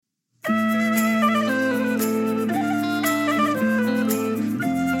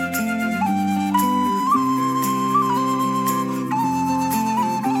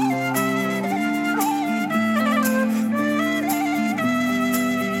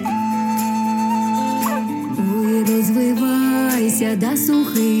собирайся, да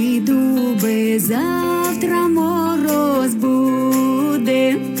сухі дуби, завтра мороз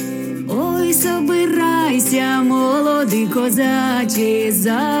буде. Ой, собирайся, молодий козаче,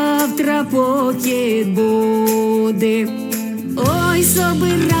 завтра похід буде. Ой,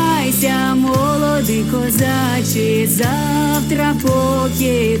 собирайся, молодий козаче, завтра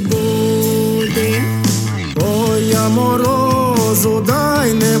похід буде. Ой, я морозу,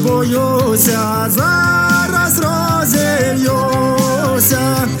 дай не боюся, зараз розів'юся.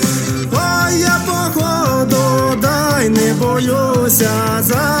 Ой, я походу, дай не боюся,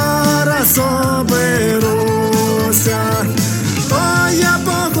 зараз оберуся. Ой, я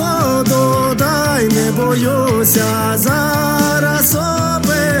походу, дай не боюся, зараз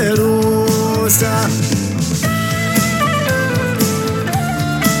оберуся.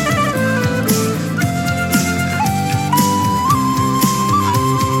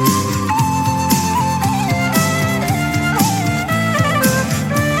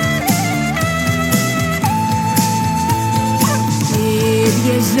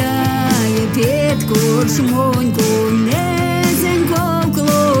 Під'їжджає під курчмоньку, низенько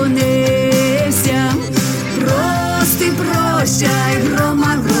вклонився. Прости, прощай,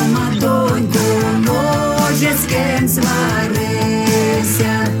 грома, громадоньку, може, з ким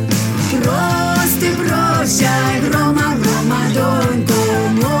сварився. Прости, прощай, грома, громадоньку,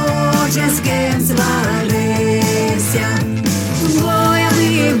 може, з ким сварився.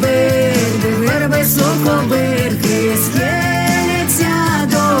 Бояли верби, верби сухобирки, схиляться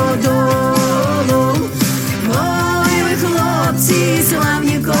додолу. Ой, ви, хлопці,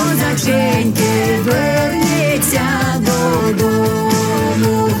 славні козаченьки, верніться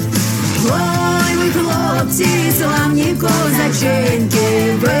додому. Ой, ви, хлопці, славні козаченьки,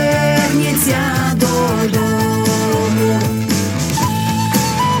 верніться додому.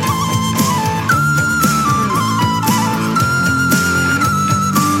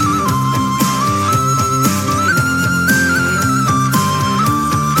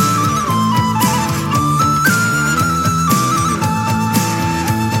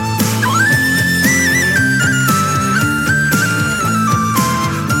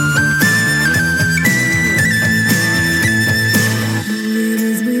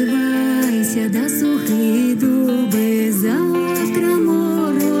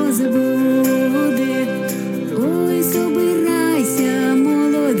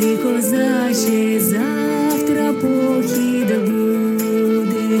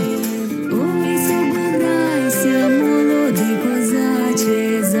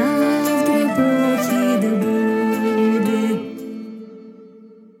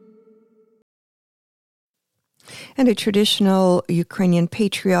 And a traditional Ukrainian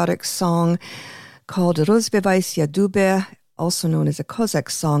patriotic song called Rozbivaysia Dube, also known as a Cossack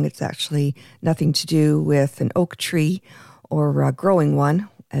song. It's actually nothing to do with an oak tree or growing one,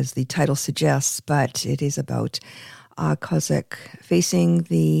 as the title suggests, but it is about a Cossack facing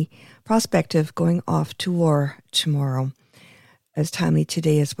the prospect of going off to war tomorrow, as timely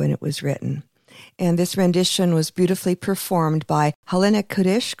today as when it was written. And this rendition was beautifully performed by Helena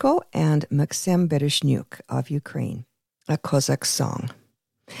Kureshko and Maxim Berezhnuk of Ukraine, a Cossack song.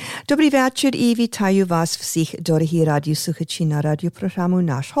 Добрий вечір і вітаю вас всіх, дорогі радіослухачі, на радіопрограму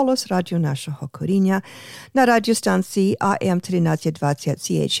 «Наш голос», радіо нашого коріння, на радіостанції AM 1320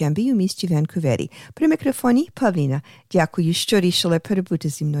 CHMB у місті Ванкувері. При мікрофоні Павліна. Дякую, що рішили перебути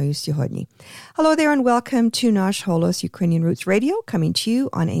зі мною сьогодні. Hello there and welcome to «Наш голос», Ukrainian Roots Radio, coming to you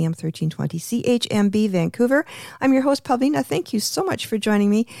on AM 1320 CHMB Vancouver. I'm your host, Pavlina. Thank you so much for joining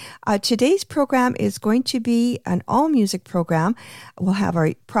me. Today's program is going to be an all-music program. We'll have our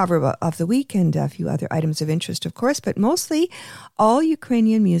proverb of the week and a few other items of interest, of course, but mostly all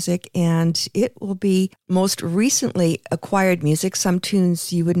Ukrainian music, and it will be most recently acquired music. Some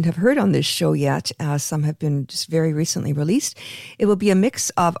tunes you wouldn't have heard on this show yet. Some have been just very recently released. It will be a mix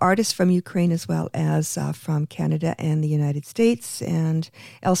of artists from Ukraine as well as from Canada and the United States and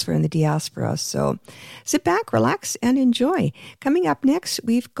elsewhere in the diaspora. So sit back, relax, and enjoy. Coming up next,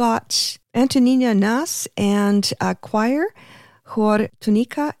 we've got Antonina Nas and a choir, Chor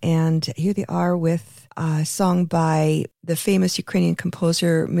Tunika, and here they are with a song by the famous Ukrainian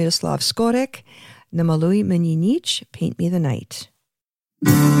composer Miroslav Skorek, Namaluj meni ніч, Paint Me the Night.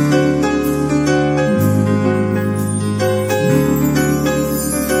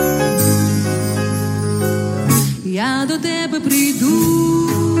 Я до тебе прийду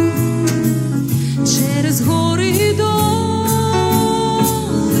через гори і доли,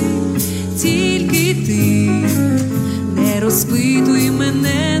 тільки ти не розпитуй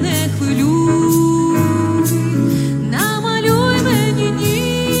мене, не хвилюй, намалюй мені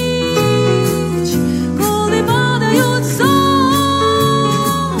ніч, коли падають зорі.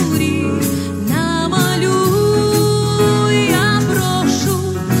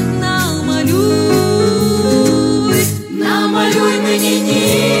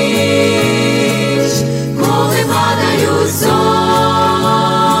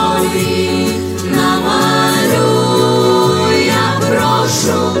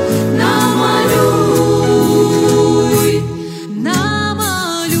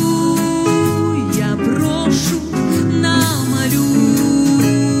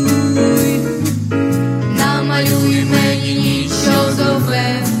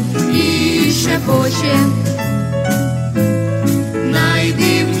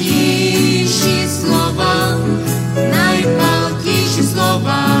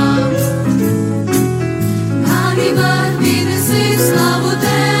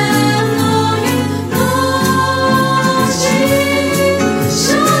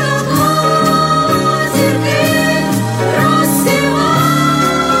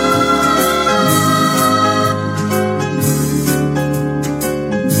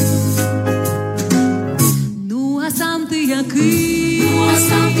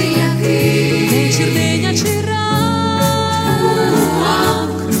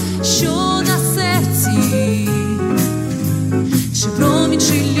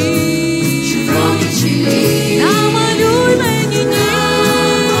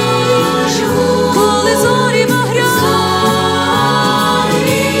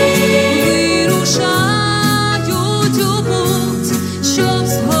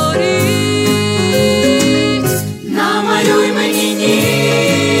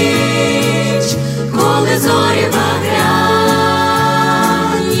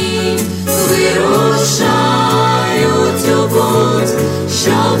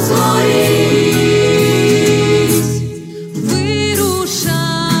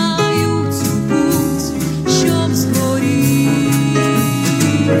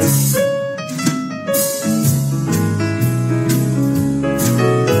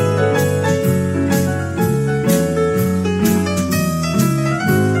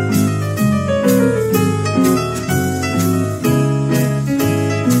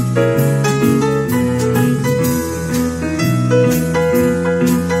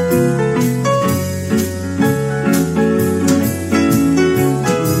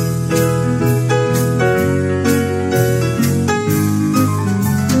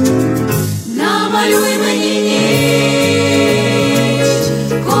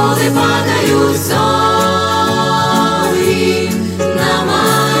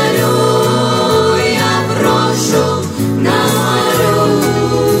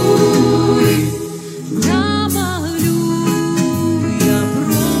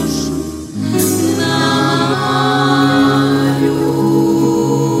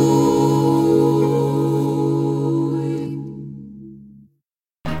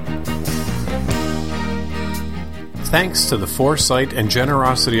 Thanks to the foresight and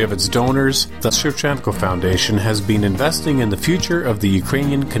generosity of its donors, the Shevchenko Foundation has been investing in the future of the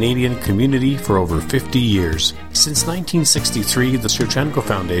Ukrainian-Canadian community for over 50 years. Since 1963, the Shevchenko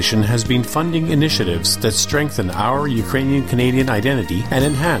Foundation has been funding initiatives that strengthen our Ukrainian-Canadian identity and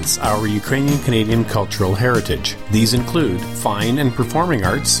enhance our Ukrainian-Canadian cultural heritage. These include fine and performing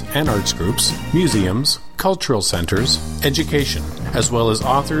arts and arts groups, museums, cultural centers, education, as well as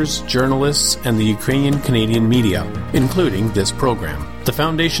authors, journalists, and the Ukrainian-Canadian media, including this program. The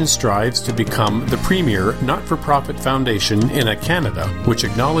foundation strives to become the premier not-for-profit foundation in Canada, which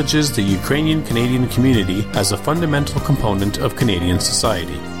acknowledges the Ukrainian-Canadian community as a fundamental component of Canadian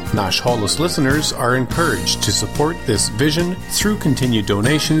society. Nash Holos listeners are encouraged to support this vision through continued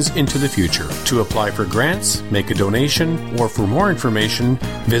donations into the future. To apply for grants, make a donation, or for more information,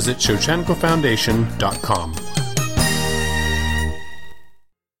 visit ShevchenkoFoundation.com.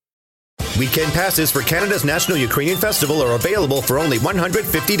 Weekend passes for Canada's National Ukrainian Festival are available for only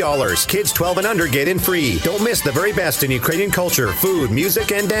 $150. Kids 12 and under get in free. Don't miss the very best in Ukrainian culture, food,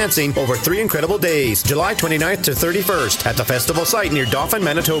 music, and dancing over 3 incredible days, July 29th to 31st at the festival site near Dauphin,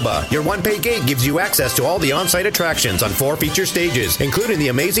 Manitoba. Your one-pay gate gives you access to all the on-site attractions on 4 feature stages, including the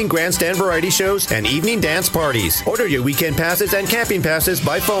amazing grandstand variety shows and evening dance parties. Order your weekend passes and camping passes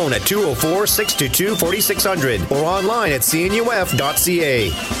by phone at 204-622-4600 or online at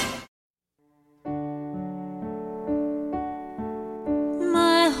cnuf.ca.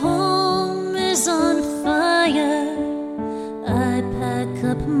 Is on fire. I pack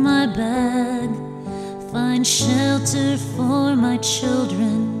up my bag, find shelter for my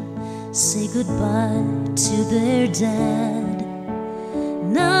children, say goodbye to their dad.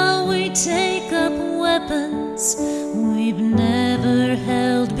 Now we take up weapons we've never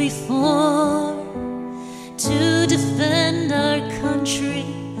held before to defend our country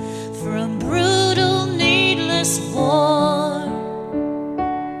from brutal, needless war.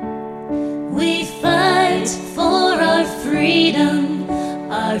 We fight for our freedom,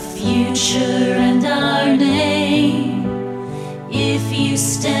 our future and our name. If you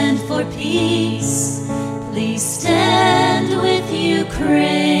stand for peace, please stand with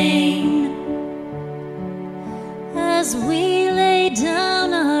Ukraine. As we lay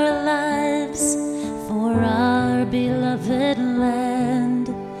down our lives for our beloved land,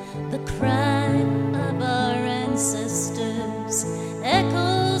 the cry of our ancestors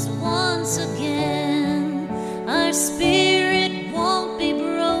echoes once again. Our spirit won't be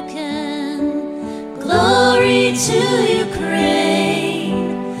broken. Glory to Ukraine.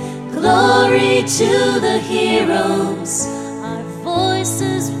 Glory to the heroes. Our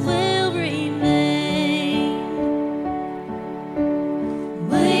voices will remain.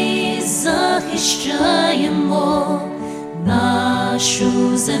 Ми захищаємо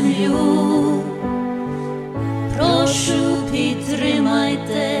нашу землю. Прошу,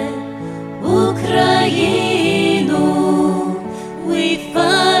 підтримайте Україну. We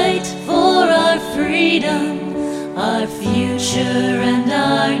fight for our freedom, our future and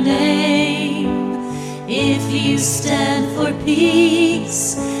our name. If you stand for peace,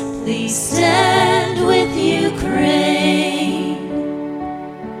 please stand with Ukraine.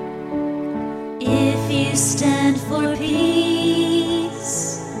 If you stand for peace,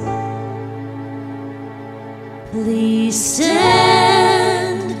 please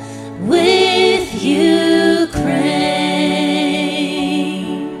stand with Ukraine.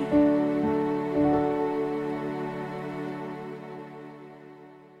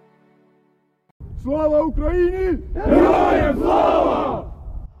 Слава Україні! Героям слава!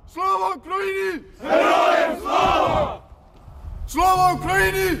 Слава Україні! Героям слава! Слава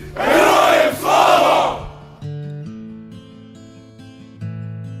Україні! Героям слава!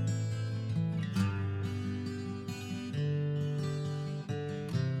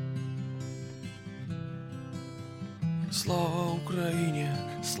 Слава Україні,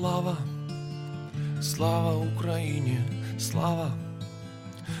 слава, слава Україні, слава,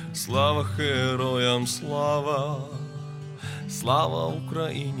 слава героям, слава, слава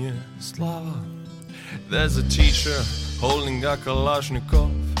Україні, слава. There's a teacher holding a Kalashnikov.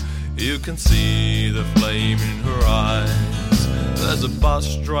 You can see the flame in her eyes. There's a bus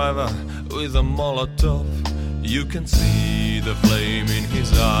driver with a Molotov. You can see the flame in his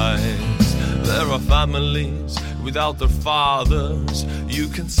eyes. There are families without their fathers. You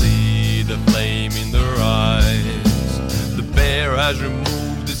can see the flame in their eyes. The bear has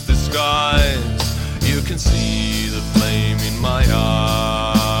removed its disguise. You can see the flame in my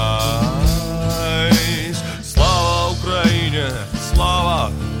eyes. Slava Ukraine, slava,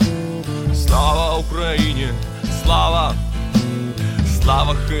 slava Ukraine, slava,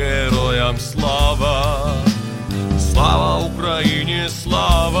 slava героям, слава, Україні,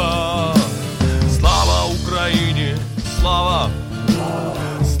 слава, слава Україні, слава,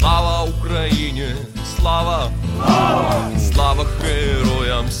 слава Україні, слава, слава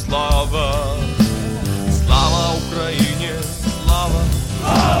героям, слава, слава Україні, слава.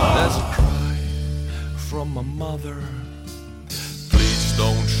 There's a cry from my mother, please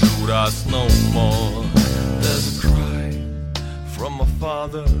don't shoot us no more. There's a cry from my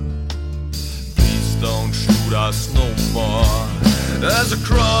father, please don't shoot us no more. There's a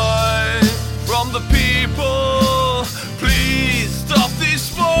cry from the people, please stop this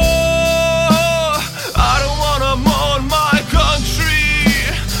war. I don't wanna mourn my country,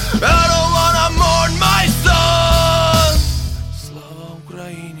 I don't wanna mourn my son. Слава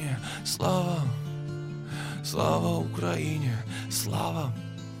Україні, слава, слава Україні, слава,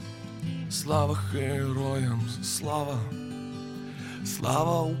 слава героям, слава,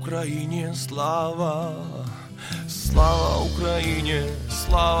 слава Україні, слава, слава Україні,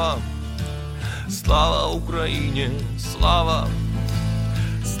 слава, слава Україні, слава,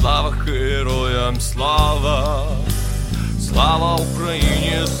 слава героям, слава, слава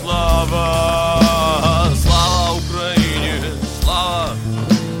Україні, слава, слава Україні, слава,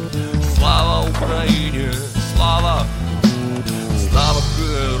 слава Україні, слава, слава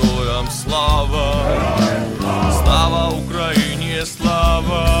героям, слава, слава Україні,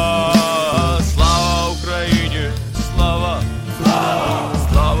 слава, слава Україні, слава,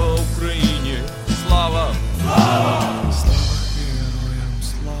 слава Україні, слава, слава героям,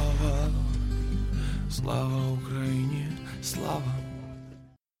 слава, слава Україні, слава.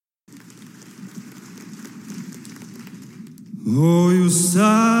 Ой, у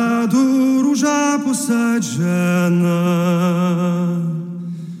саду ружа посаджена,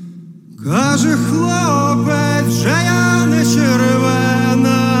 каже хлопець, вже я не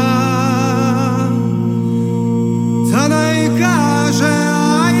червена, та най каже,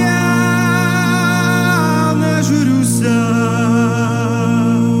 а я не журюся,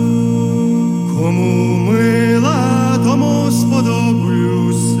 кому мила, тому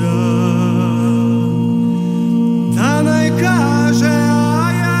сподоблюся. Та най каже,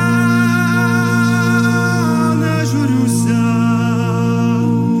 а я не журюся,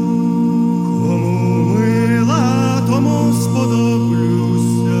 кому мила, тому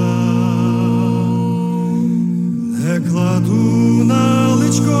сподоблюся. Не кладу на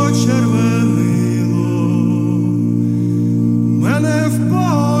личко червонило, мене в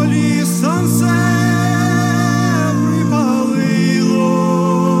полі сонце припалило,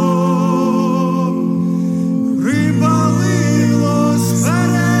 припалило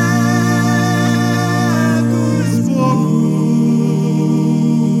спереду й збоку,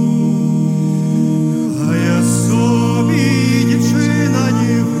 а я собі дівчина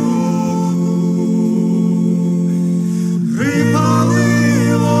ні в року.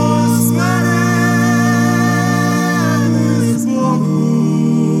 Припалило спереду й збоку,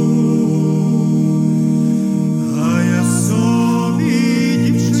 а я собі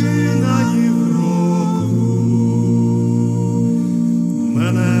дівчина ні в року.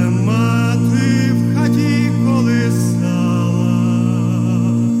 Мене мати в хаті колисала,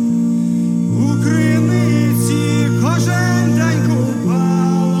 у криниці кожен день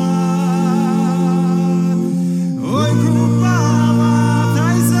купала. Ой, купала, та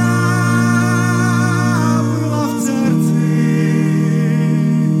й забила в серці.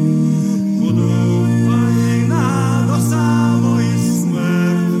 Буду файна до самої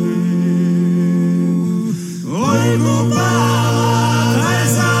смерті. Ой, купала, та й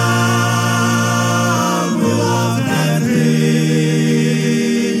забила в серці.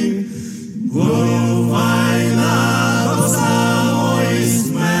 Буду файна до самої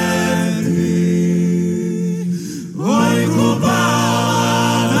смерті. Ой,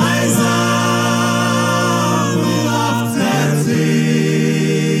 купала, та й забила в серці.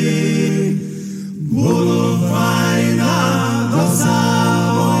 Буду файна до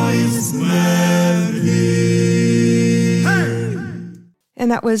самої смерті. And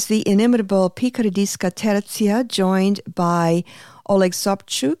that was the inimitable Pikaradyska Tercia, joined by Oleg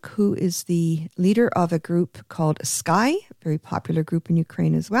Sobchuk, who is the leader of a group called Sky, a very popular group in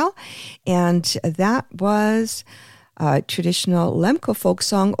Ukraine as well. And that was a traditional Lemko folk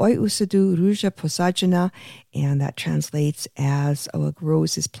song, Oi Usadu Ruja Posajana, and that translates as a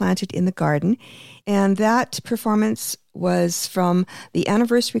rose is planted in the garden. And that performance was from the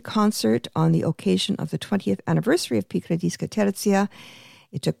anniversary concert on the occasion of the 20th anniversary of Pikaradyska Tercia.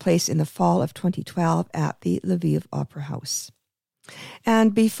 It took place in the fall of 2012 at the Lviv Opera House.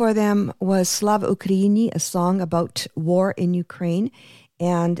 And before them was Slava Ukraini, a song about war in Ukraine.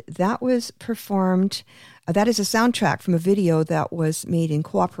 And that was performed That is a soundtrack from a video that was made in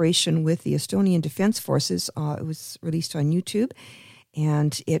cooperation with the Estonian Defense Forces. It was released on YouTube,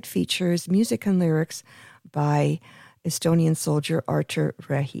 and it features music and lyrics by Estonian soldier Artur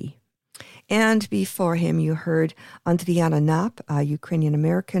Rehi. And before him, you heard Andriana Knapp, a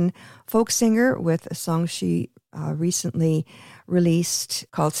Ukrainian-American folk singer, with a song she recently released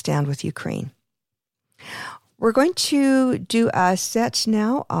called Stand With Ukraine. We're going to do a set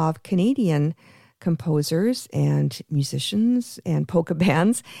now of Canadian composers and musicians and polka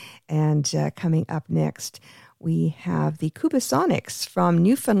bands. And coming up next, we have the Kubasonics from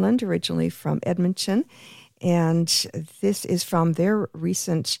Newfoundland, originally from Edmonton. And this is from their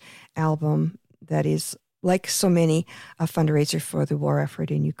recent album that is, like so many, a fundraiser for the war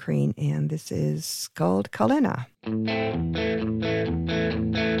effort in Ukraine. And this is called Kalena.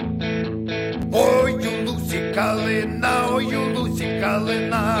 Oh, you Lucy Kalena, oh, you Lucy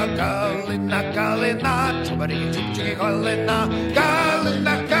Kalena, Kalena, Kalena, Chubari Chubchi Kalena,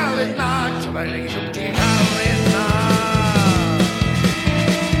 Kalena, Kalena, Chubari Chubchi Kalena.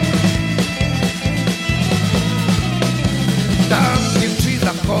 Там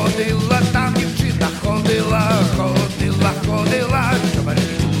дівчина ходила, ходила, Чубari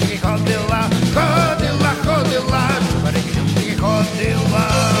Chubchi ходила, Чубari Chubchi ходила.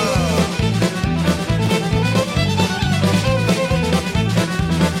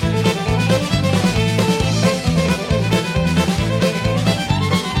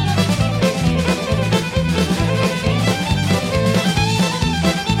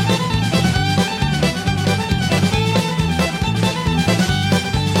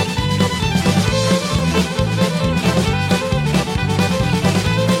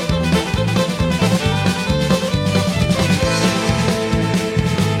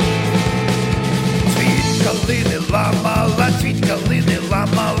 Цвіт калини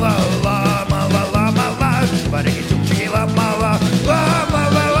ламала, ламала, ламала, Чубарики чубчики ламала,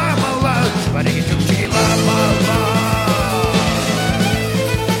 ламала, ламала, Чубарики чубчики ламала.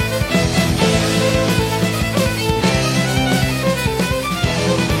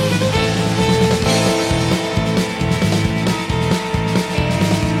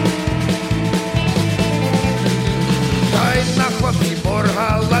 Тайна хлопці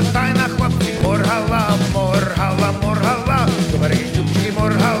моргала, тайна хлопці моргала, моргала, моргала, Чубарики чубчики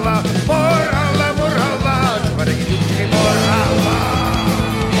моргала, моргала, моргала, Чубарики чубчики моргала.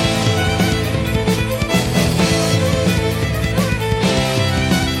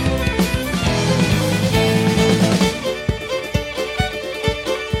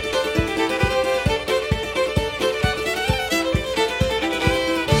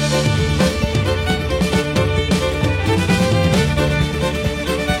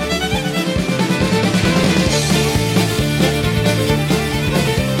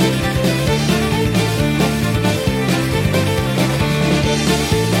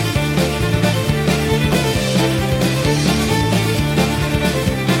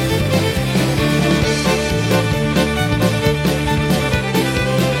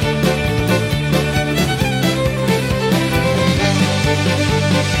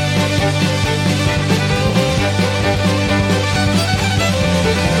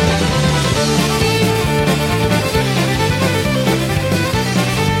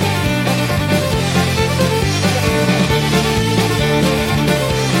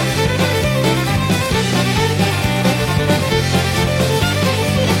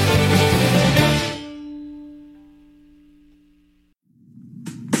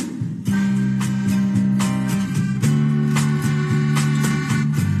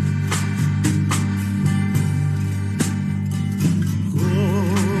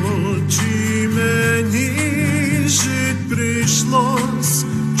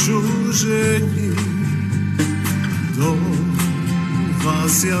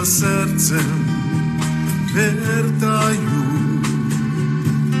 Я серцем вертаю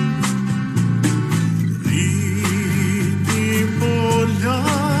рідні поля,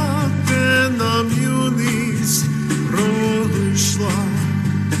 де нам юність пройшла.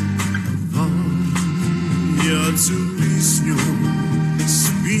 Вам я цю пісню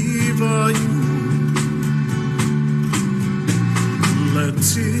співаю.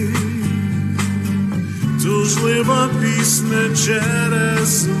 Лети тужлива пісня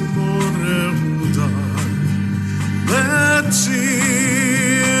через море удар. Лети,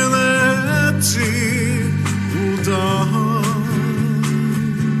 лети, удар.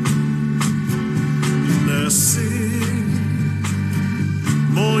 Неси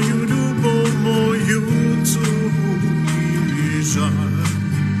мою любов, мою тугу і жаль.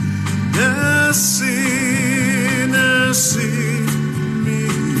 Неси, неси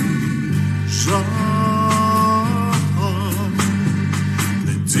мій жаль.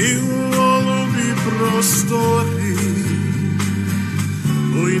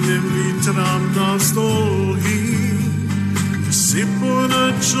 вітрам наздогін, сипу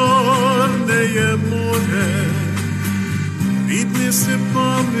на чорне море, рідні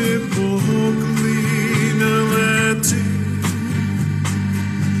степами поглине лети,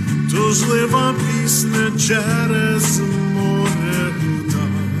 тужлива пісня через море гута.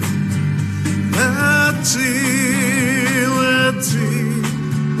 Лети, лети,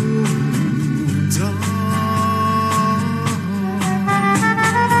 гута.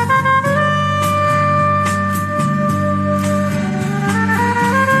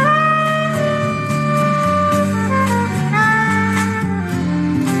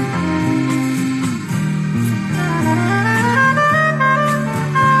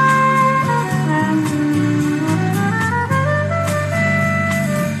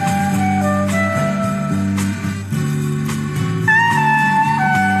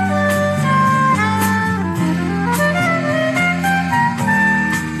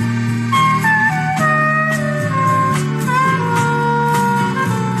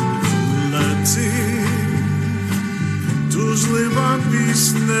 Тужлива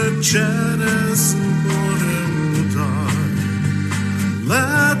пісня через море удар.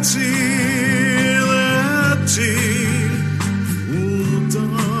 Лети, лети,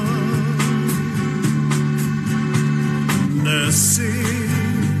 удар. Неси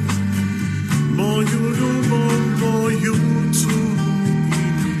мою любов, мою тугу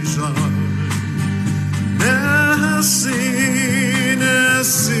і жаль. Неси,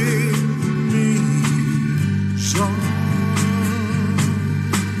 неси мій жаль.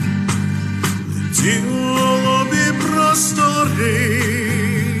 Ті голубі простори,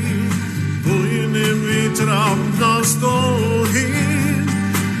 буйним вітрам наздогін,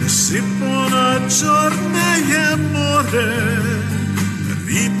 неси понад чорне море,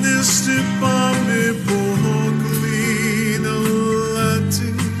 рідне степами поглине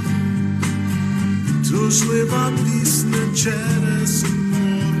лети, тужлива пісня через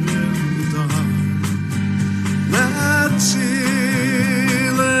море гута. Лети,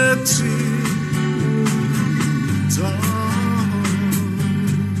 лети,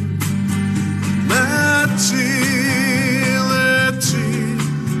 Лети, лети,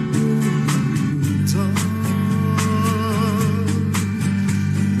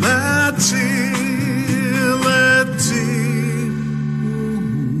 лети, лети,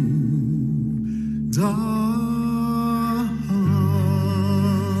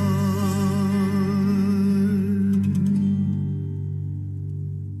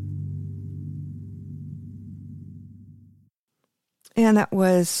 And that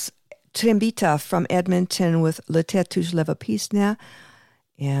was Trembita from Edmonton with Lete Tujleva Pisna.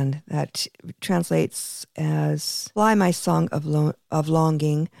 And that translates as Fly My Song of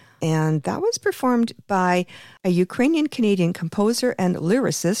Longing. And that was performed by a Ukrainian-Canadian composer and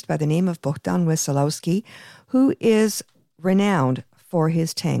lyricist by the name of Bohdan Wesolowski, who is renowned for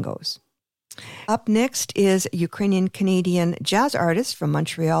his tangos. Up next is Ukrainian-Canadian jazz artist from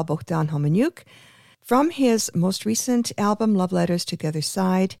Montreal, Bohdan Homeniuk, from his most recent album, Love Letters to the Other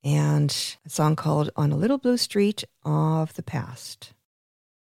Side, and a song called On a Little Blue Street of the Past.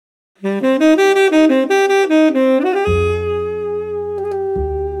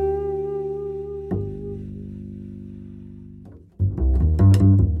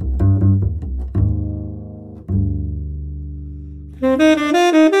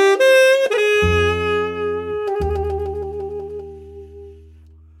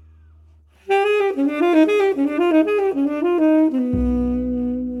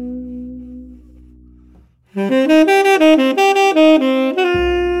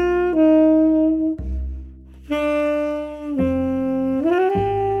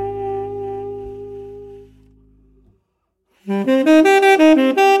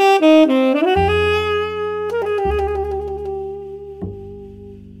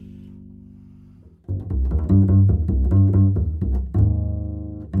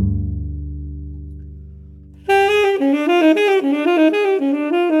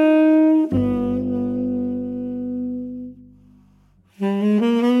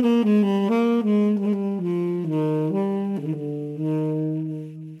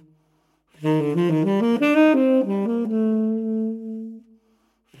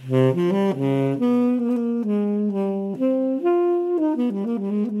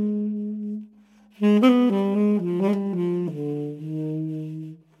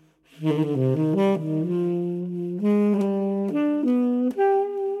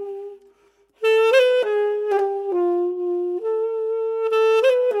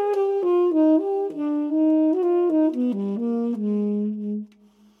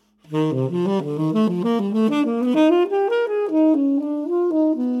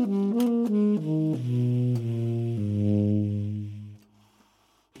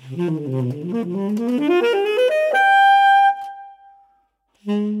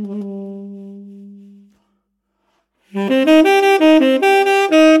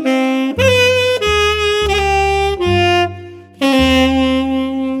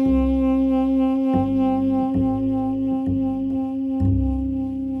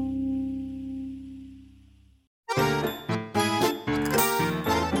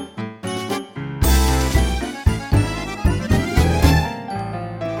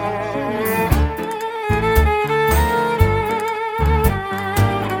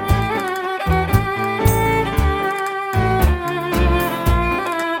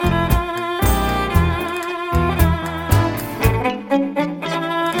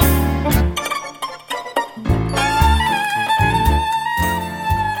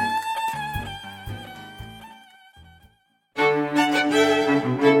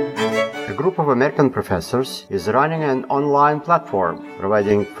 group of American professors is running an online platform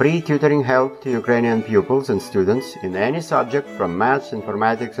providing free tutoring help to Ukrainian pupils and students in any subject from maths,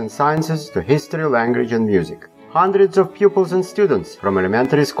 informatics and sciences to history, language and music. Hundreds of pupils and students from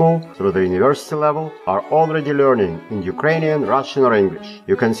elementary school through the university level are already learning in Ukrainian, Russian or English.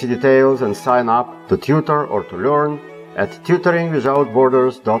 You can see details and sign up to tutor or to learn at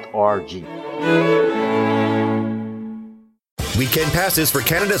tutoringwithoutborders.org. Weekend passes for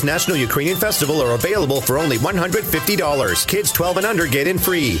Canada's National Ukrainian Festival are available for only $150. Kids 12 and under get in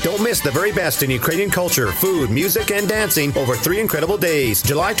free. Don't miss the very best in Ukrainian culture, food, music, and dancing over 3 incredible days,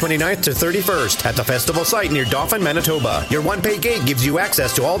 July 29th to 31st at the festival site near Dauphin, Manitoba. Your one-pay gate gives you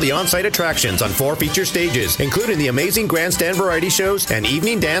access to all the on-site attractions on 4 feature stages, including the amazing grandstand variety shows and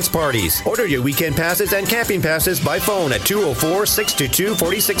evening dance parties. Order your weekend passes and camping passes by phone at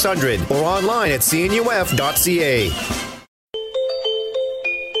 204-622-4600 or online at cnuf.ca.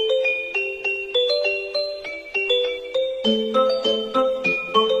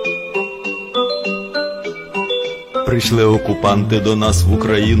 Прийшли окупанти до нас в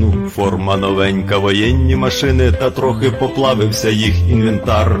Україну, форма новенька, воєнні машини, та трохи поплавився їх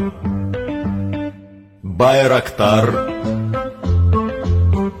інвентар. Байрактар.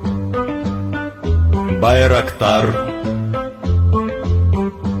 Байрактар.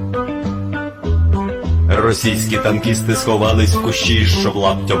 Російські танкісти сховались в кущі, щоб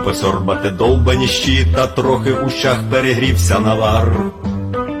лаптям посорбати довбані щі, та трохи у щах перегрівся навар.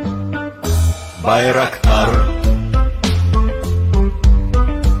 Байрактар.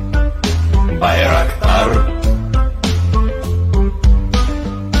 Байрактар.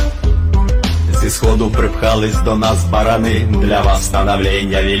 Зі сходу припхались до нас барани, для вас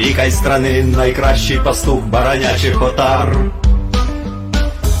становлення великої страни, найкращий пастух баранячих отар.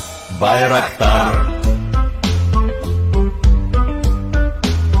 Байрактар.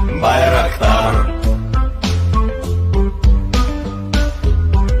 Байрактар.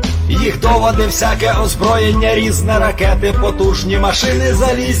 Їх доводи, всяке озброєння, різне, ракети, потужні, машини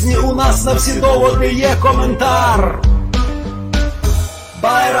залізні, у нас на всі доводи є коментар.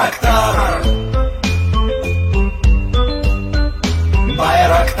 Байрактар.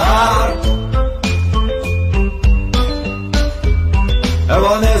 Байрактар.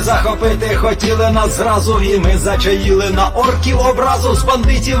 Вони захопити хотіли нас зразу, і ми зачаїли на орків образу, з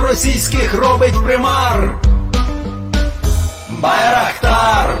бандитів російських робить примар.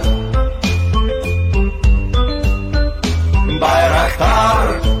 Байрактар.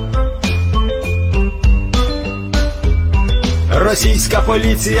 Байрактар. Російська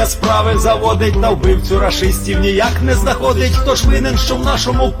поліція справи заводить, на вбивцю рашистів ніяк не знаходить, хто ж винен, що в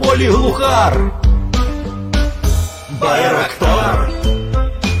нашому полі глухар. Байрактар.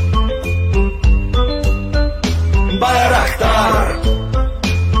 Байрактар.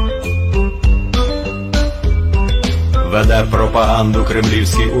 Веде пропаганду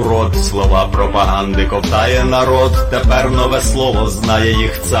кремлівський урод, слова пропаганди ковтає народ, тепер нове слово знає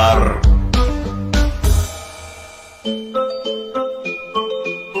їх цар.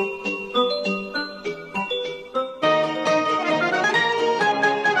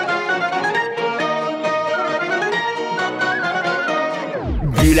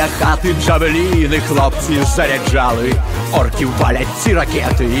 Біля хати джавеліни хлопці заряджали, орків валять ці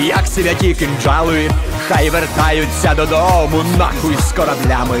ракети, як святі кинджали. Хай вертаються додому, нахуй з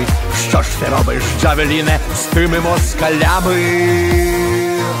кораблями. Що ж ти робиш, джавеліне, з тими москалями?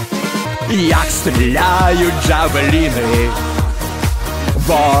 Як стріляють джавеліни,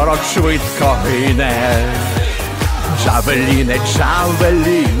 ворог швидко гине. Джавеліне,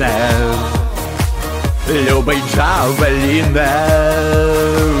 джавеліне, любий джавеліне,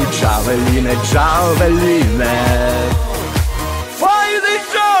 джавеліне, джавеліне, файний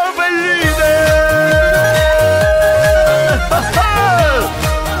джавеліне.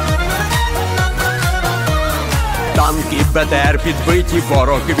 Танки БТР підбиті,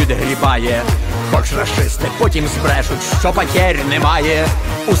 ворог відгрібає, хоч рашисти потім збрешуть, що потерь немає.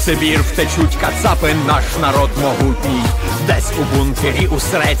 У Сибір втечуть кацапи, наш народ могутній, десь у бункері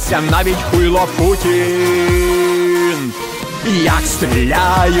усреться навіть хуйло Путін. Як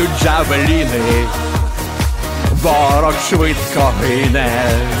стріляють джавеліни, ворог швидко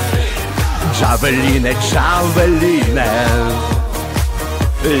гине. Джавеліне, джавеліне,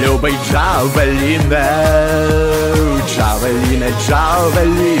 любий джавеліне, джавеліне,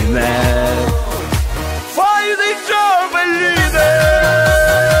 джавеліне, файний джавеліне.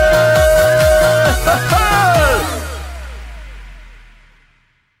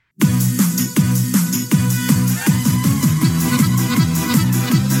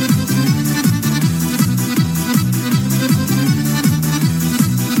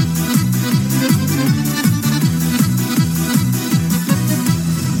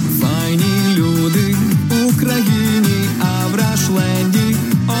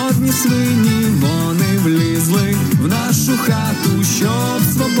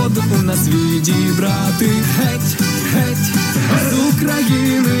 свободу у нас відібрати. Геть, геть, з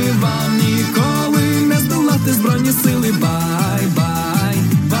України вам ніколи не здолати збройні сили. Бай, бай,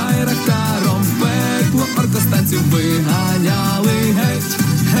 байрактаром в пекло оркостанців виганяли. Геть,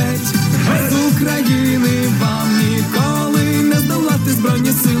 геть, з України вам ніколи не здолати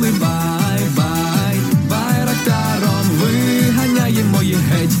збройні сили. Бай, бай, байрактаром виганяємо їх.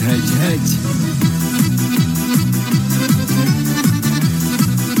 Геть, геть, геть.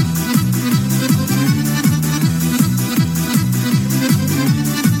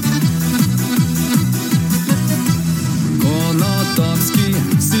 Конотопські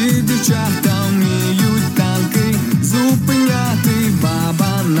всі дівчата вміють танки зупиняти.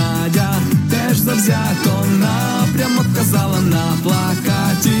 Баба Надя теж завзято напрямок казала на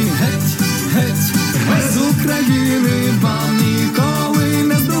плакаті. Геть, геть, з України вам ніколи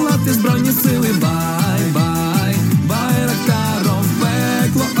не здолати збройні сили. Бай, бай, байрактаром в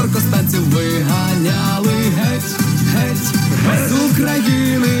пекло оркостанців виганяли. Геть, геть, з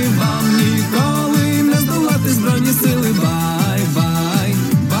України вам ніколи не здолати збройні сили. Бай, бай,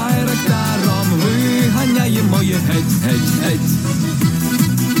 байрактаром виганяємо їх. Геть, геть, геть.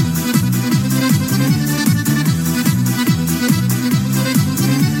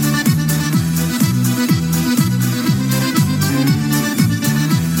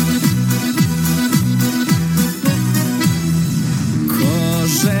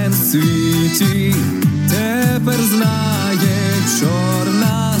 Кожен в світі тепер знає,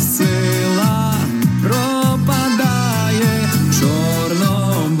 чорна сила пропадає в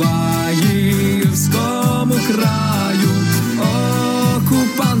Чорнобаївському краю.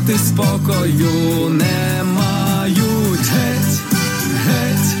 Окупанти спокою не мають. Геть,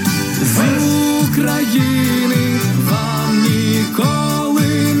 геть, з України вам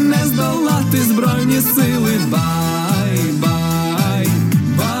ніколи не здолати збройні сили. Бай, бай,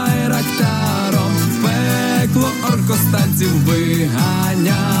 байрактаром в пекло оркостанців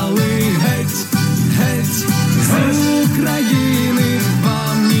виганяли. Геть, геть, з України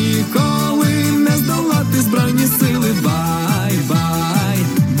вам ніколи не здолати збройні сили. Бай, бай,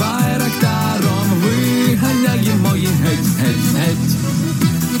 байрактаром виганяємо їх. Геть, геть, геть.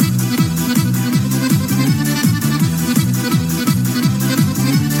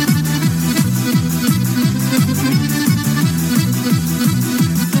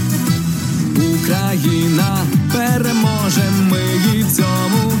 Україна переможе, ми їй в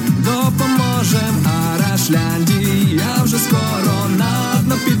цьому допоможем. А Рашляндія вже скоро на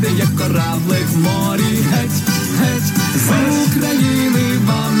дно піде, як кораблик в морі. Геть, геть, з України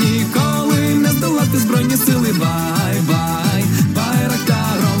вам ніколи не здолати збройні сили. Бай, бай,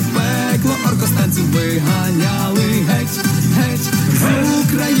 байрактаром в пекло оркостанців виганяли. Геть, геть, з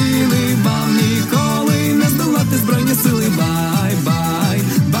України вам ніколи не здолати збройні сили. Бай, бай,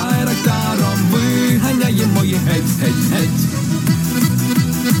 байрактаром виганяємо їх. Геть, геть, геть.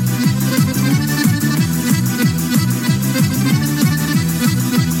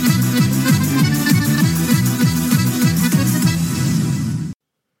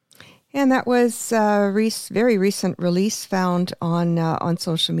 And that was a very recent release found on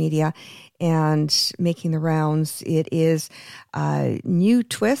social media and making the rounds. It is a new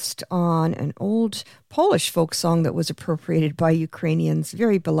twist on an old Polish folk song that was appropriated by Ukrainians,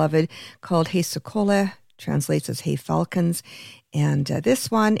 very beloved, called Hey Sokole, translates as Hey Falcons. And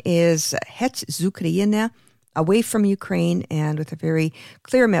this one is Het z Ukrainy, away from Ukraine, and with a very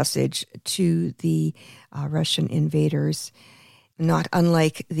clear message to the Russian invaders, not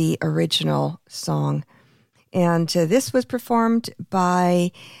unlike the original song. And this was performed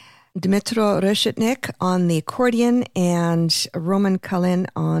by Dmytro Reshitnik on the accordion and Roman Kalin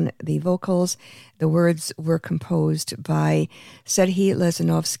on the vocals. The words were composed by Serhiy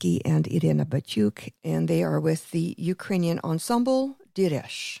Lezanovsky and Irina Batyuk, and they are with the Ukrainian ensemble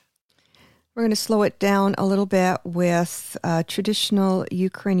Diresh. We're going to slow it down a little bit with a traditional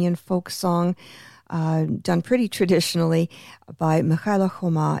Ukrainian folk song done pretty traditionally by Mikhailo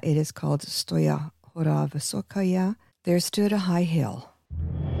Khoma. It is called Stoya Hora Vysokaya. There stood a high hill.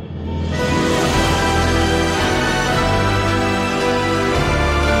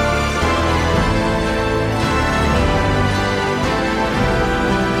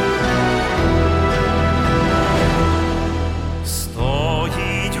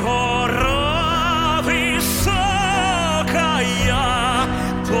 Стоїть гора високая,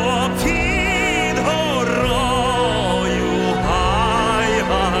 то під горою гай,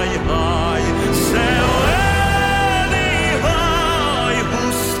 гай, гай, зелений гай.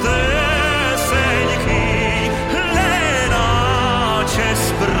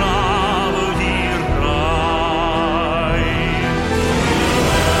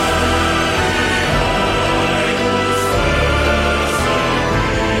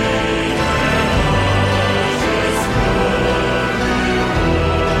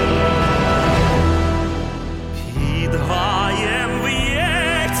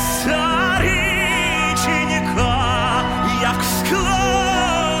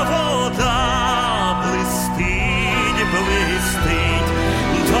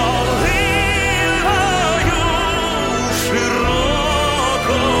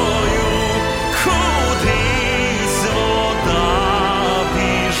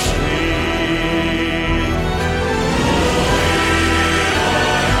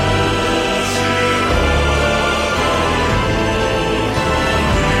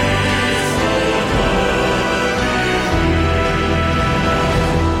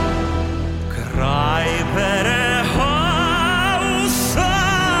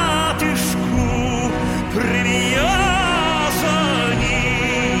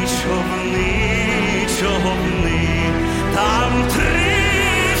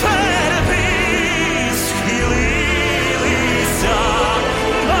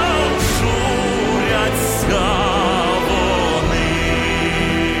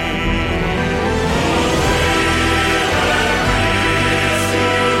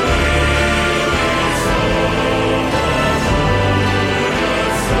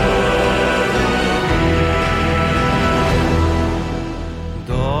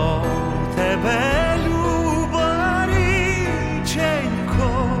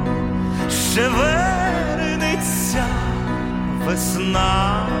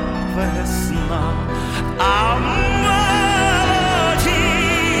 весна, весна, а молодість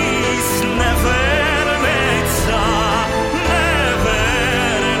не вернеться, не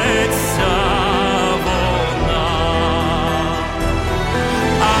вернеться вона.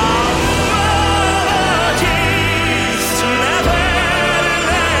 А молодість не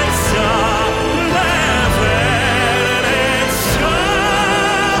вернеться, не вернеться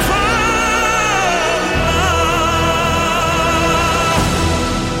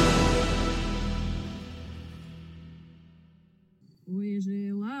Ой,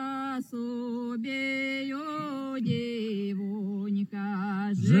 жила собі дівонька,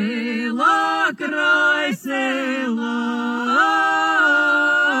 жила край села,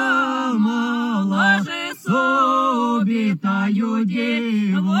 мала же собі таю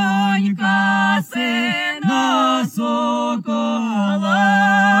дівонька, сина сокола,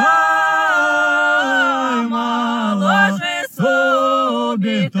 мала же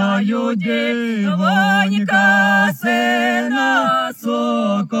собі таю дівонька, сина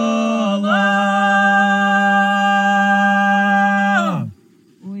сокола.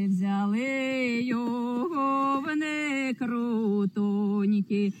 Ой, взяли його в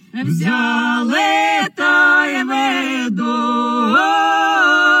некрутоньки, взяли та й ведуть,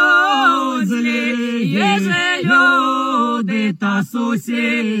 зліє же люди та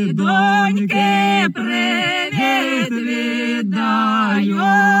сусідоньки, привіт віддають,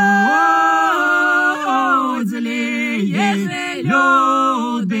 зліє же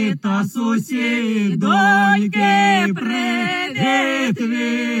люди та сусідоньки, привіт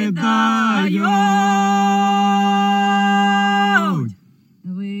віддають.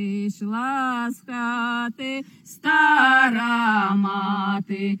 Вийшла з хати стара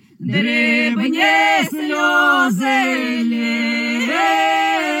мати, дрібні сльози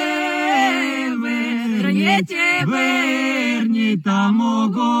верніть, верніть та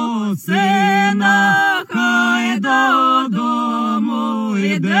мого сина, хай додому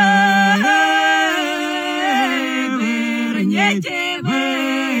йде. Верніть,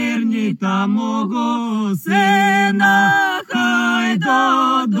 верніть та мого сина, хай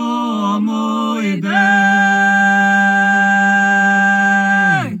додому йде.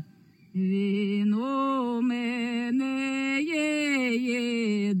 Він у мене є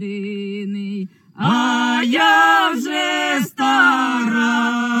єдиний, а я вже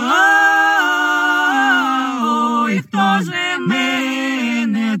стара. Ой, хто же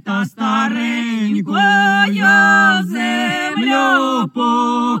мене та старенькою землю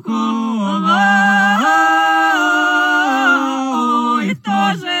поховав? Ой,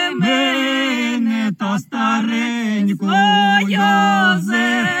 хто же мене та старенькою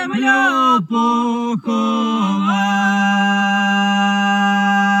землю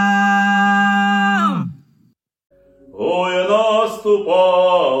поховав? Ой,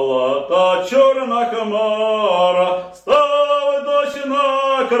 наступала та чорна хмара, став дощ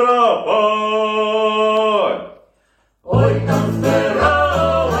накрапать. Ой, там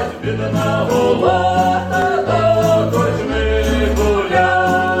збиралась бідна гулата, до корчми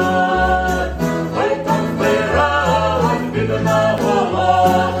гулять. Ой, там збиралась бідна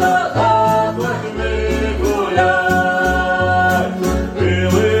гулата, до корчми гулять.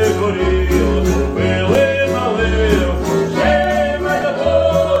 Пили горілку, пили наливку, ще й мед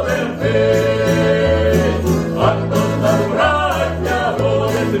будем пить. А хто там браття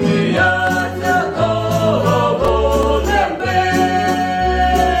буде сміяться, то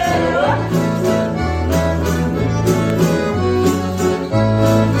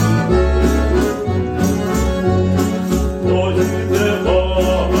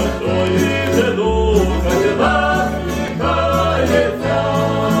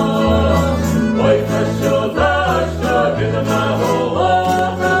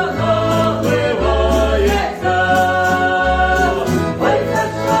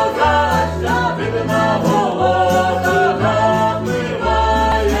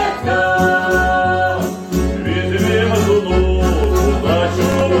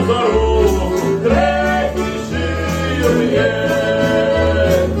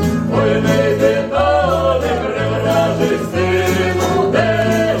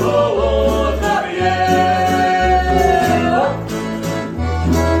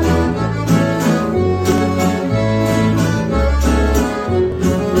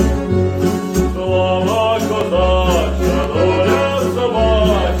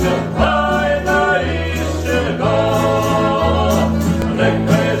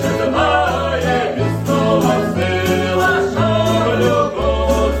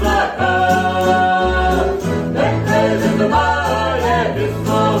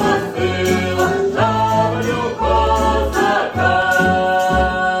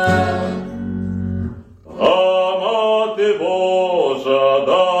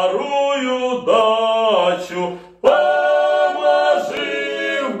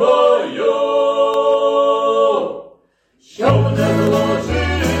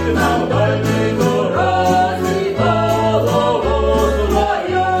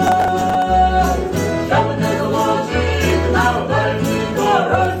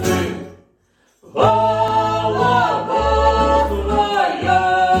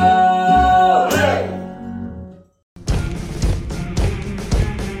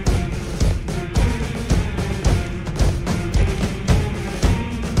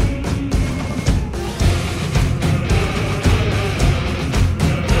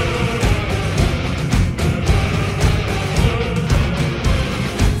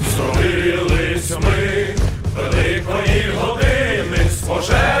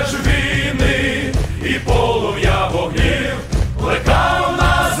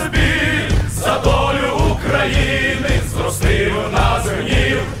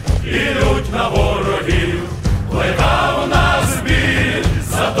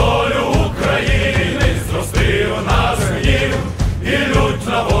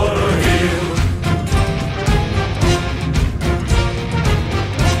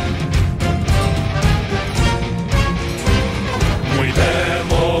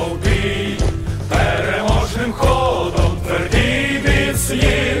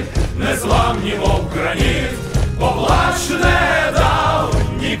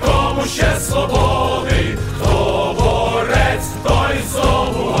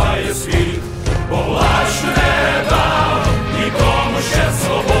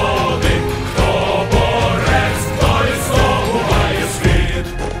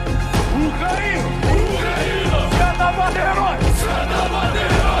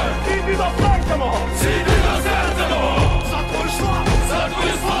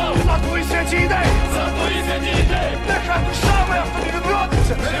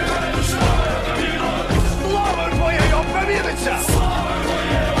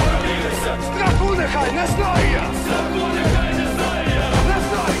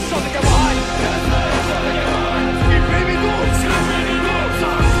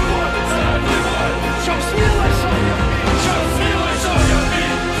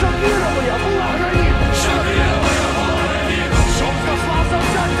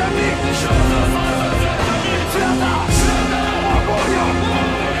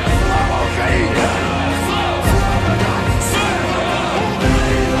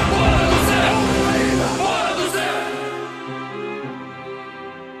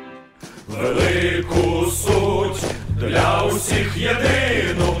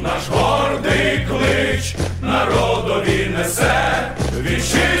єдину наш гордий клич народові несе.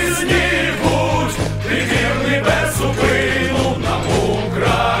 Вітчизні будь, ти вірний без зупину, нам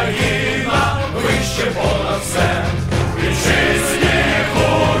Україна вище понад все. Вітчизні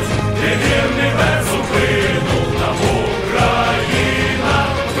будь, ти вірний без зупину, нам Україна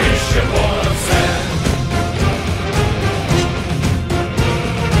вище понад все.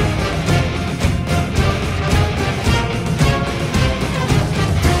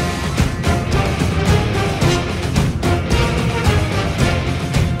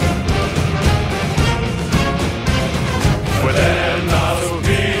 Веде нас у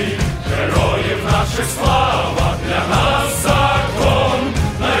бій, героїв наших слава, для нас закон,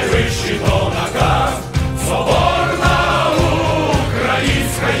 найвищий то наказ. Соборна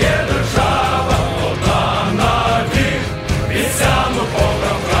українська є держава, одна навік, вісяну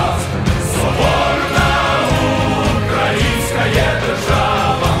побрав раз. Соборна українська є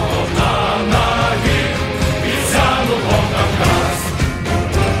держава, одна навік, вісяну побрав раз.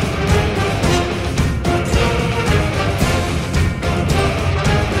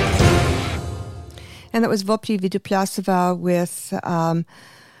 And that was Vopti Viduplasova with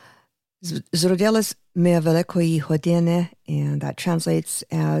Zrodelis me velikoi hodine, and that translates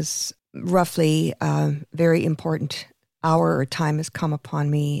as roughly very important hour or time has come upon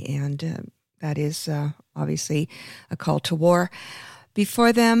me, and that is obviously a call to war.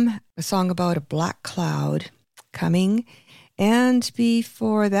 Before them, a song about a black cloud coming, and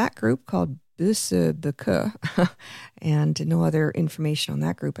before that group called Busse Beke, and no other information on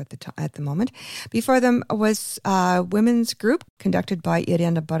that group at the moment. Before them was a women's group conducted by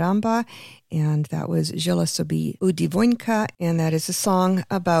Irena Baramba, and that was Jela Sobi Udivonka, and that is a song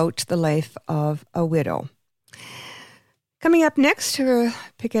about the life of a widow. Coming up next, we'll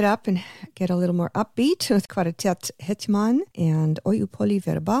pick it up and get a little more upbeat with Kvartet Hetman and Oyupoli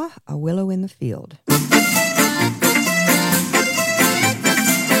Verba, A Willow in the Field.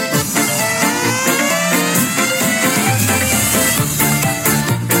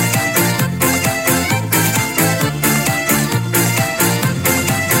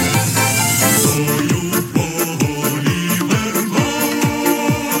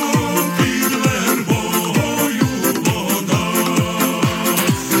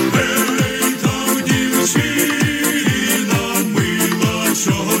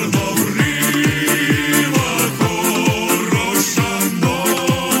 Чорноврі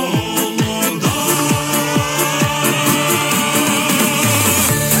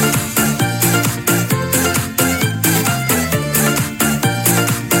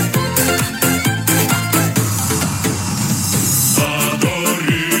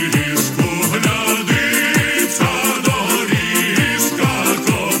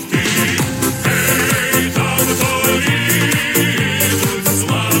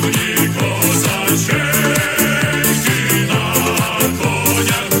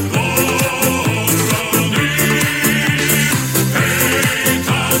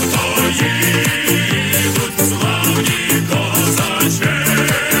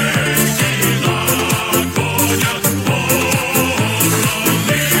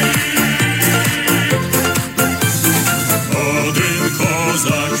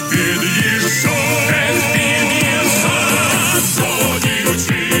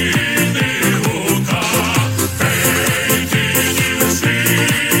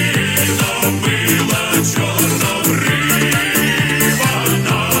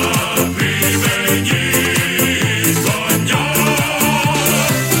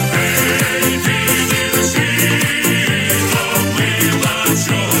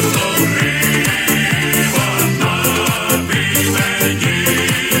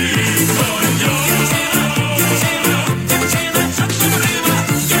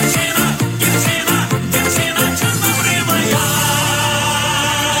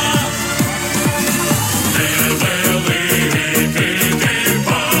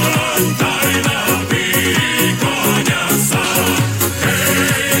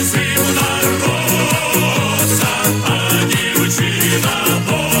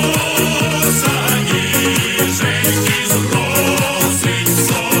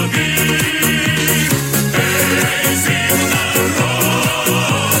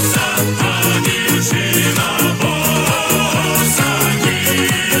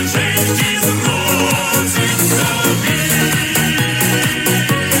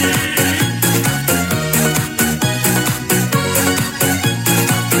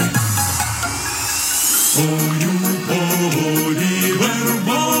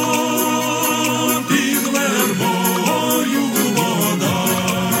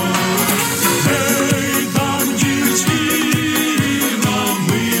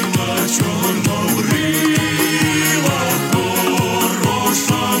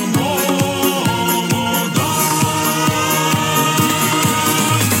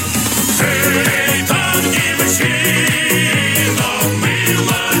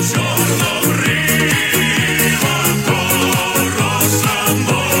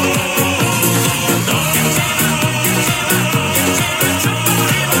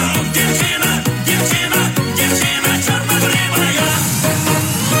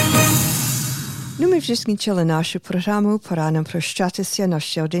вже скінчили нашу програму, пора нам прощатися на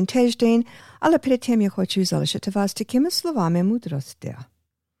ще один тиждень, але перед тим я хочу залишити вас такими словами мудрості.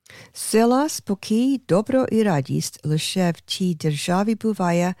 Сила, спокій, добро і радість лише в тій державі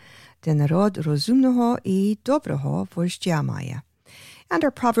буває, де народ розумного і доброго вождя має. And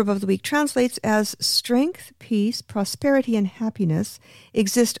our proverb of the week translates as strength, peace, prosperity, and happiness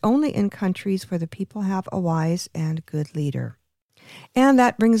exist only in countries where the people have a wise and good leader. And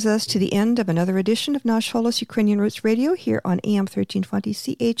that brings us to the end of another edition of Nash Holos Ukrainian Roots Radio here on AM 1320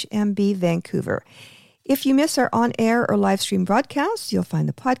 CHMB Vancouver. If you miss our on-air or live stream broadcasts, you'll find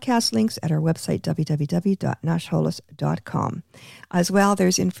the podcast links at our website, www.nashholos.com. As well,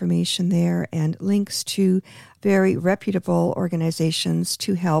 there's information there and links to very reputable organizations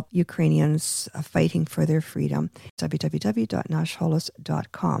to help Ukrainians fighting for their freedom,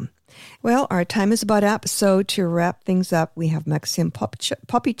 www.nashholos.com. Well, our time is about up, so to wrap things up, we have Maxim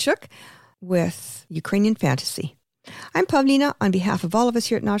Popychuk with Ukrainian Fantasy. I'm Pavlina on behalf of all of us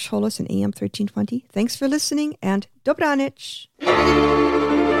here at Nash Holos and AM 1320. Thanks for listening and Dobranich!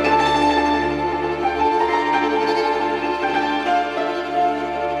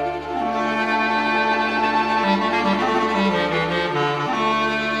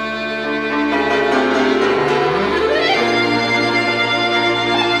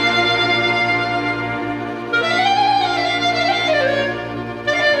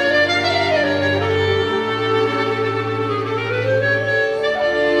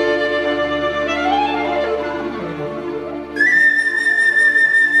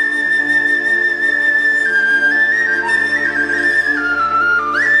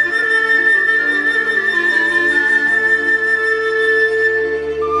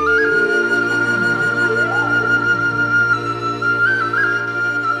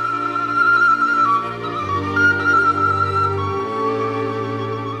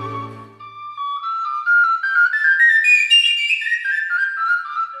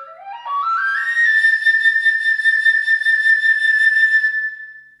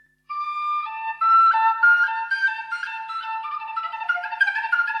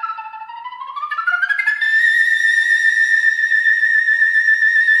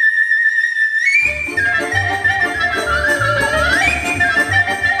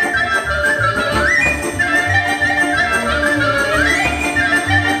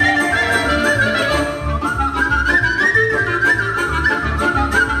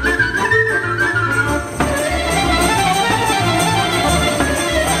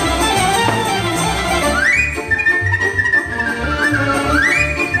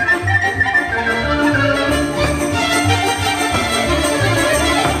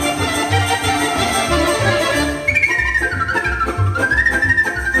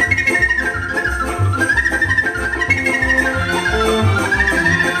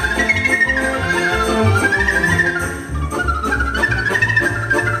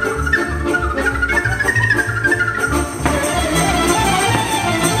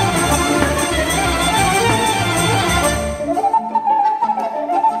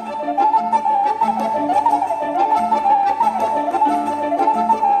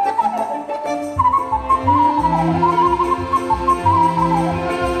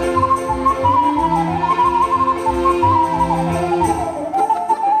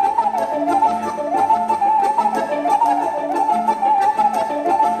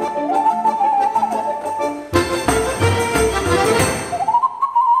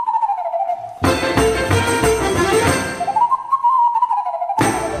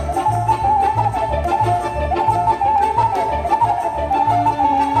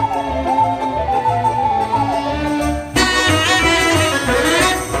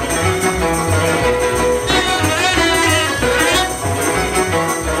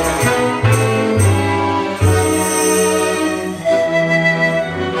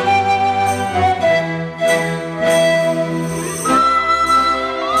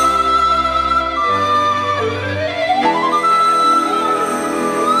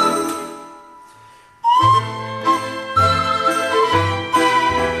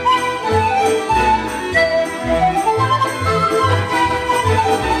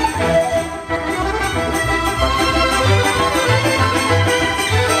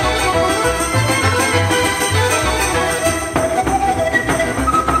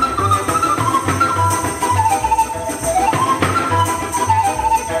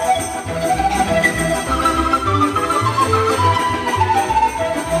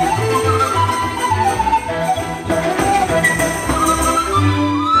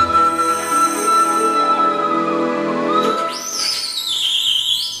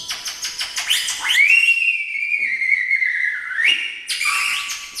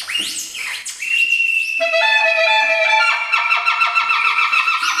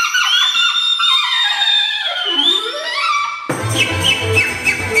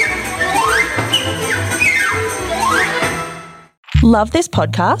 Love this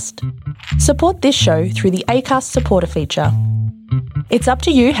podcast? Support this show through the Acast supporter feature. It's up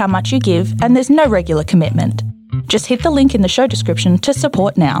to you how much you give, and there's no regular commitment. Just hit the link in the show description to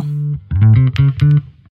support now.